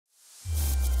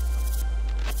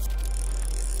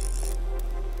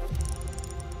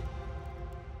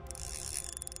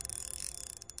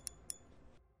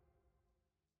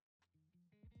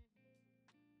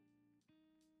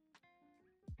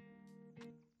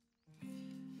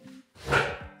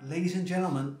Ladies and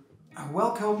gentlemen,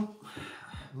 welcome.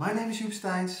 My name is Joep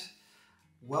Steins.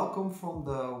 Welcome from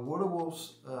the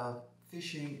Waterwolves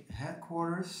fishing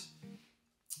headquarters.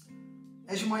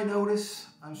 As you might notice,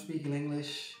 I'm speaking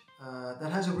English.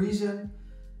 That has a reason.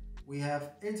 We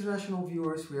have international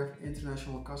viewers, we have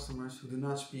international customers who do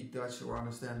not speak Dutch or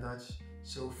understand Dutch.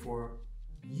 So for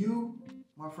you,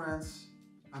 my friends,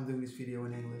 I'm doing this video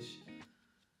in English.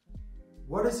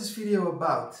 What is this video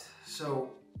about?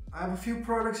 So I have a few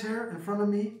products here in front of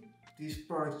me. These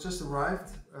products just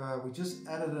arrived. We just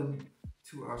added them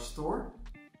to our store.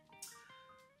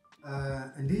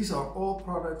 And these are all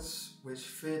products which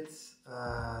fit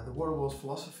the Waterwolves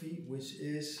philosophy, which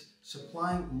is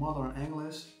supplying modern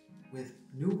anglers with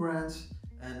new brands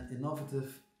and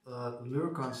innovative lure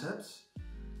concepts.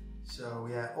 So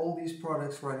yeah, all these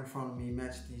products right in front of me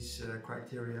match these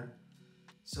criteria.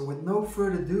 So with no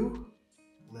further ado,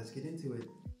 let's get into it.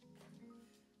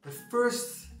 The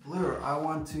first lure I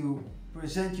want to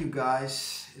present you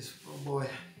guys is, oh boy,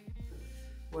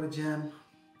 what a gem,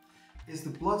 is the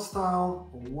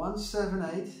Bloodstyle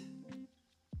 178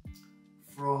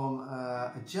 from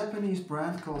a Japanese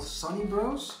brand called Sunny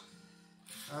Bros.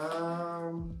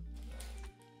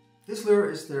 This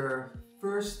lure is their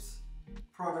first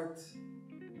product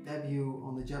debut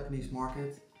on the Japanese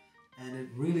market, and it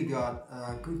really got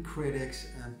good critics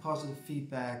and positive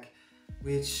feedback,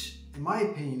 which in my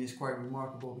opinion is quite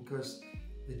remarkable because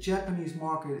the Japanese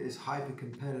market is hyper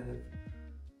competitive.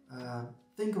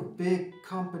 Think of big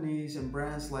companies and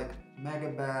brands like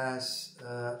Megabass,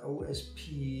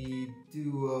 OSP,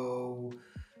 Duo,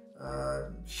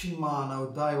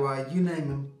 Shimano, Daiwa, you name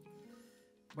them.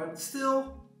 But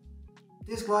still,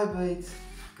 this glidebait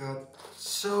got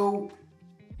so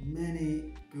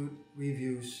many good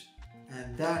reviews,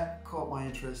 and that caught my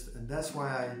interest, and that's why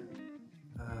I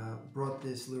brought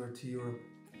this lure to Europe,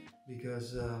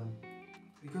 because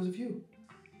of you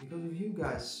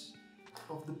guys,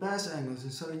 of the bass anglers in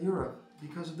Southern Europe,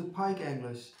 because of the pike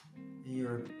anglers in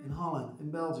Europe, in Holland,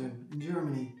 in Belgium, in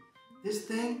Germany. This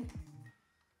thing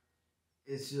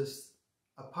is just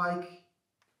a pike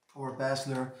or a bass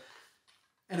lure,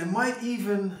 and it might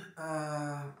even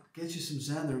get you some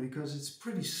Zander because it's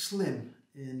pretty slim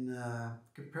in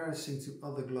comparison to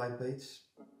other glide baits.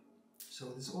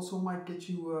 So this also might get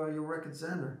you your record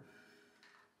Zander.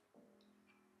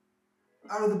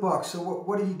 Out of the box, so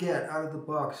what do you get out of the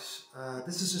box?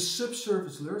 This is a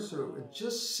subsurface lure, so it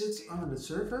just sits under the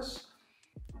surface.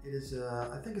 It is,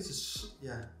 I think it's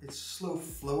it's slow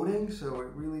floating, so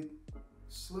it really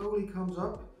slowly comes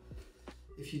up.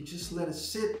 If you just let it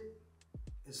sit,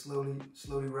 it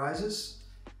slowly rises.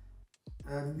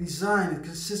 The design, it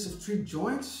consists of 3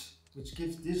 joints, which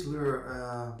gives this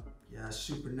lure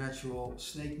supernatural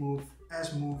snake move,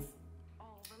 ass move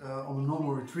on a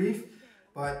normal retrieve.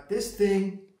 But this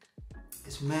thing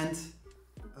is meant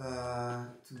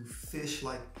to fish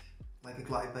like a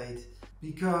glide bait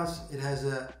because it has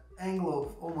an angle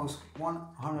of almost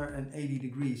 180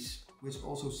 degrees, which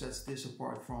also sets this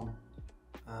apart from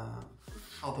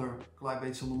other glide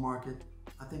baits on the market.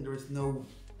 I think there is no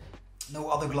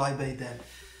other glide bait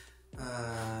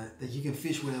that you can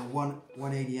fish with a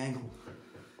 180 angle.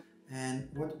 And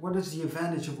what is the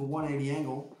advantage of a 180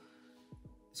 angle?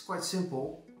 It's quite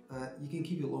simple. You can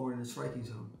keep it lower in the striking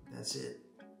zone. That's it.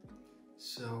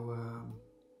 So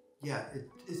yeah,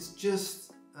 it's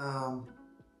just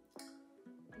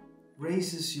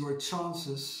raises your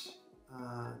chances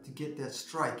to get that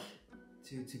strike,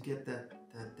 to get that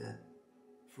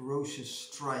ferocious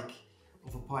strike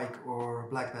of a pike or a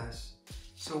black bass.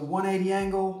 So 180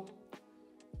 angle,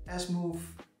 S move,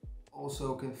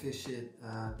 also can fish it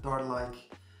dart-like.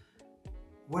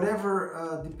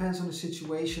 Whatever depends on the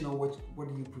situation or what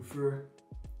do you prefer.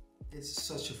 It's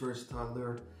such a versatile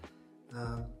lure.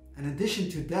 In addition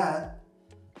to that,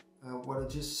 what I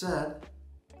just said,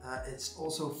 it's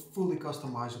also fully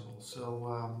customizable.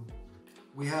 So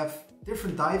we have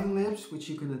different diving lips which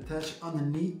you can attach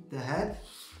underneath the head,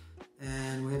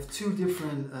 and we have 2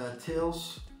 different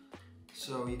tails,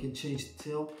 so you can change the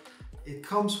tail. It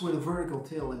comes with a vertical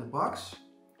tail in the box.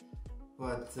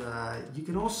 But you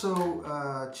can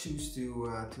also choose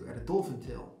to add a dolphin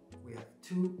tail. We have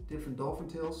 2 different dolphin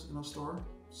tails in our store,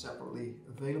 separately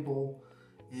available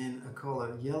in a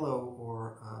color yellow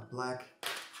or black.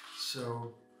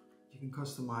 So you can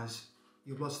customize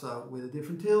your Bloodstyle with a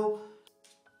different tail.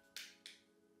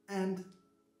 And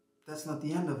that's not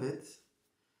the end of it.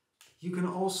 You can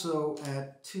also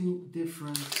add 2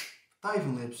 different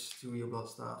diving lips to your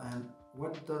Bloodstyle. And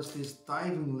what does this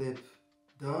diving lip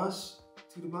does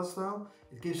to the Bloodstyle?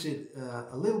 It gives it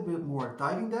a little bit more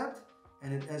diving depth,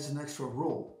 and it adds an extra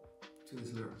roll to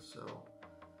this lure. So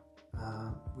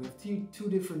we have two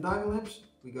different diving lips.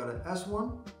 We got an S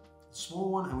one, the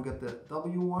small one, and we got the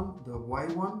W one, the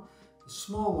wide one. The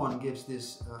small one gives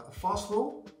this a fast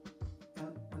roll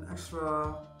and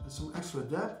some extra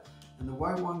depth, and the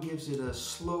wide one gives it a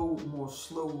more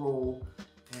slow roll,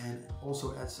 and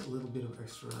also adds a little bit of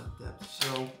extra depth.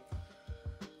 So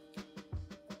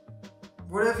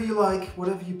whatever you like,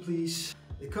 whatever you please.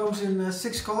 It comes in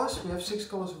 6 colors. We have 6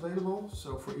 colors available.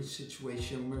 So for each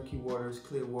situation, murky waters,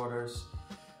 clear waters,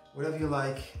 whatever you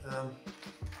like.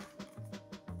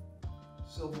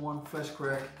 Silver one, fresh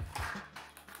crack.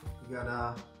 We got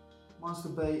a monster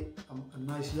bait, a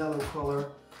nice yellow color.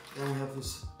 Then we have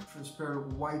this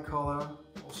transparent white color,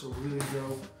 also really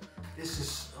dope. This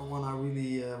is one I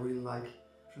really like.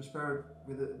 Transparent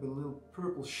with a little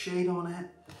purple shade on it.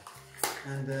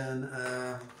 And then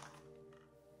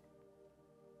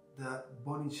the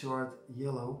bunny chart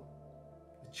yellow,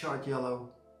 the chart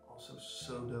yellow, also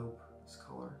so dope, this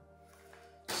color.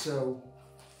 So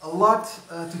a lot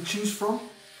to choose from.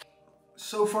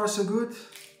 So far so good.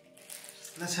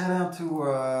 Let's head on to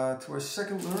our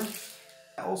second lure.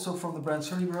 Also from the brand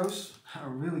Sunny Bros, a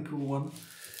really cool one.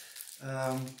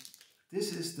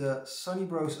 This is the Sunny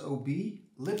Bros Obee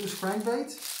lipless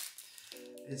crankbait.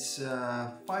 It's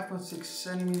 5.6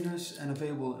 centimeters and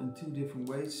available in 2 different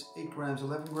weights, 8 grams,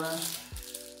 11 grams.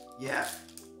 Yeah,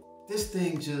 this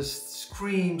thing just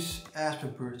screams asp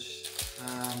and perch.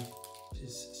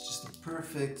 It's just the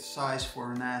perfect size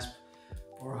for an asp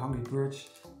or a hungry perch.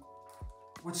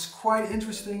 What's quite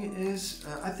interesting is,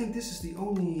 I think this is the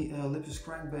only lipless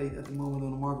crankbait at the moment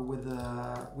on the market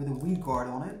with a weed guard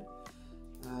on it.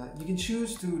 You can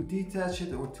choose to detach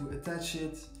it or to attach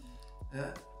it.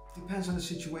 Depends on the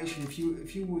situation. If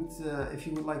you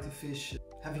would like to fish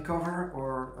heavy cover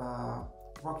or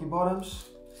rocky bottoms,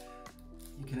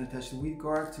 you can attach the weed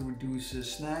guard to reduce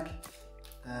snag.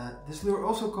 This lure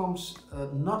also comes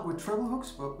not with treble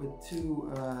hooks, but with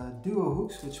 2 duo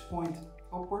hooks which point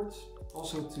upwards,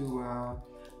 also to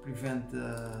prevent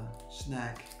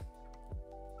snag.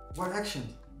 What action?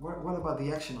 What about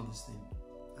the action of this thing?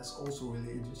 That's also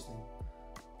really interesting,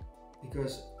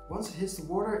 because once it hits the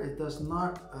water, it does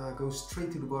not go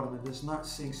straight to the bottom. It does not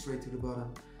sink straight to the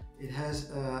bottom. It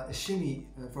has a shimmy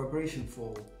vibration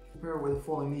fall. Compare it with a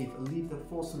falling leaf. A leaf that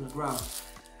falls to the ground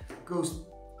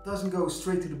doesn't go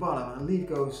straight to the bottom. A leaf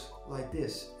goes like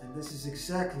this, and this is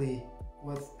exactly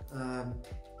what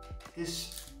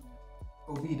this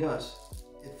Obee does.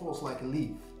 It falls like a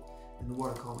leaf in the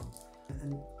water column,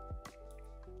 and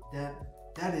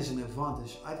that is an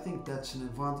advantage. I think that's an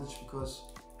advantage because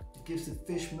it gives the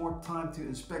fish more time to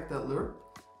inspect that lure.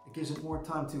 It gives it more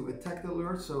time to attack the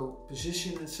lure, so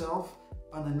position itself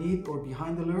underneath or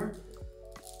behind the lure.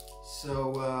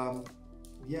 So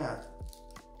yeah,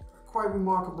 quite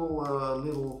remarkable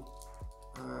little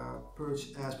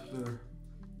perch asp lure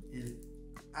in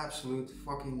absolute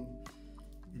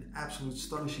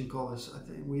astonishing colors. I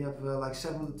think we have like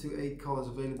 7 to 8 colors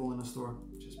available in the store.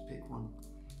 Just pick one.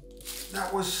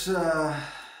 That was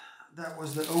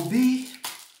the Obee.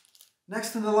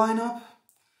 Next in the lineup,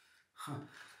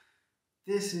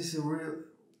 this is a real.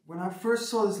 When I first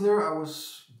saw this lure, I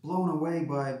was blown away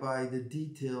by the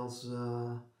details.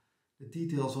 The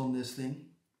details on this thing.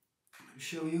 Let me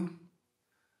show you.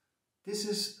 This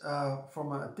is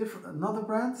from another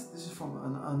brand. This is from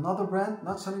another brand,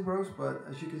 not Sunny Bros, but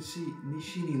as you can see,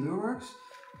 Nishine LURES.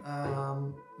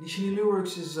 Nishine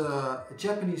LURES is a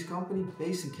Japanese company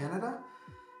based in Canada,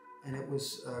 and it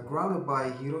was grounded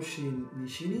by Hiroshi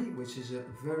Nishine, which is a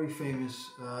very famous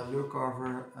lure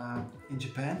carver in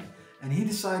Japan. And he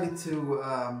decided to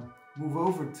move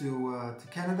over to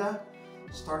Canada,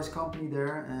 start his company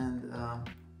there, and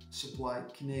supply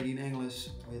Canadian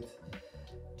anglers with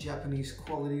Japanese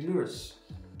quality lures.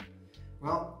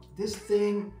 Well, this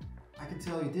thing, I can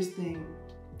tell you, this thing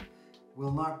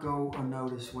will not go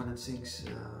unnoticed when it sinks,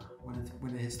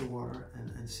 when it hits the water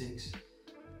and sinks.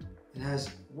 It has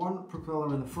one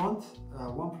propeller in the front,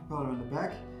 one propeller in the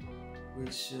back,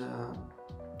 which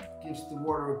gives the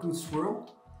water a good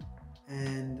swirl.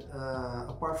 And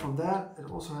apart from that,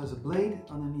 it also has a blade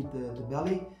underneath the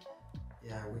belly,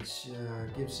 yeah, which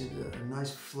gives it a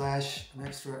nice flash, an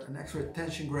extra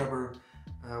attention grabber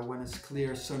when it's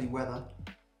clear sunny weather.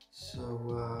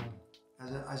 So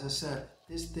as I said,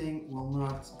 this thing will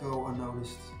not go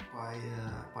unnoticed by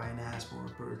an asp or a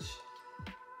perch.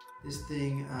 This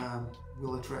thing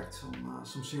will attract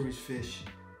some serious fish.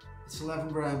 It's 11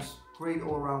 grams, great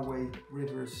all-around weight,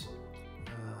 rivers,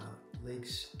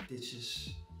 lakes,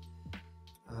 ditches,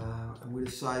 and with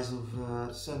a size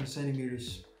of 7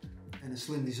 centimeters and a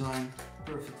slim design,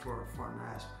 perfect for an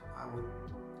asp. I would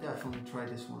definitely try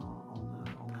this one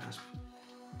on Asp.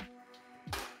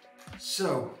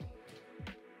 So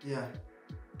yeah,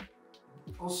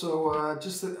 also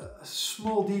just a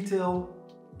small detail,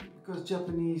 because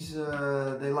Japanese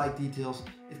they like details.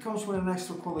 It comes with an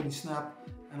extra quality snap,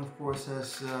 and of course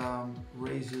has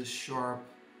razor sharp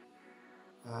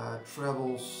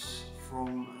trebles from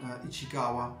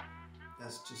Ichikawa.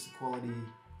 That's just a quality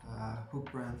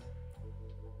hook brand.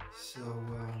 So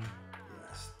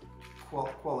yes,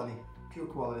 quality, pure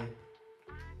quality.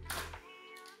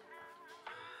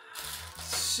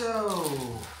 So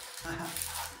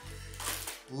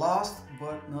last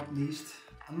but not least,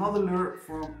 another lure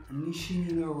from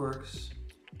Nishine Lure Works.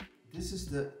 This is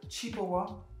the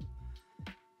Chippawa.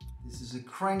 This is a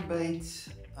crankbait.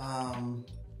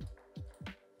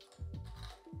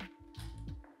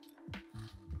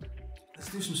 Let's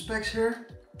do some specs here.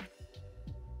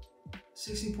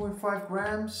 16.5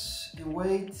 grams in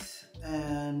weight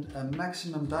and a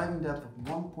maximum diving depth of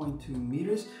 1.2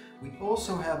 meters. We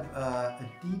also have a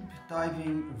deep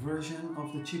diving version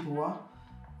of the Chippawa,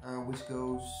 which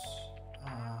goes,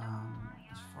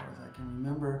 as far as I can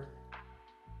remember,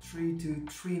 3 to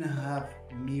 3.5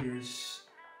 meters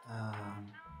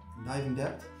diving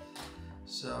depth.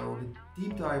 So the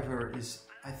deep diver is,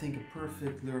 I think, a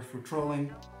perfect lure for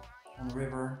trolling on the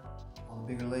river, on the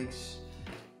bigger lakes.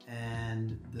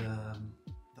 And the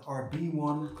RB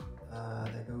one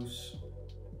that goes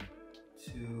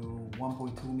to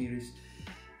 1.2 meters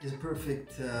is a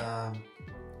perfect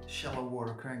shallow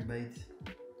water crankbait.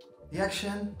 The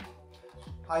action,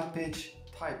 high pitch,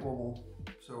 tight wobble,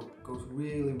 so it goes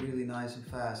really nice and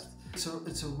fast. So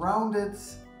it's a round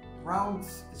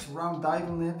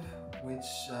diving lip, which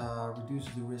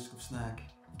reduces the risk of snag,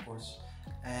 of course.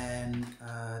 And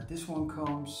this one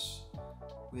comes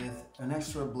with an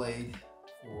extra blade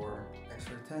for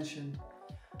extra attention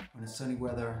when it's sunny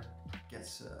weather.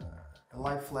 Gets a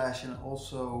light flash, and it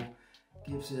also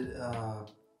gives it a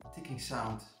ticking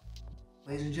sound.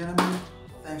 Ladies and gentlemen,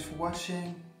 thanks for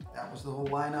watching. That was the whole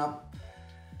lineup.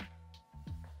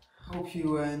 Hope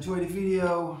you enjoyed the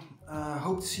video.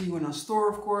 Hope to see you in our store,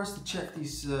 of course, to check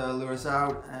these lures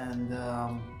out. And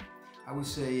I would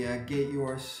say get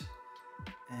yours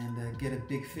and get a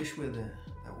big fish with it.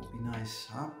 That would be nice,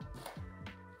 huh?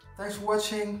 Thanks for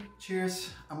watching.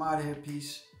 Cheers. I'm out of here.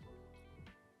 Peace.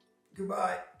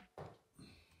 Goodbye.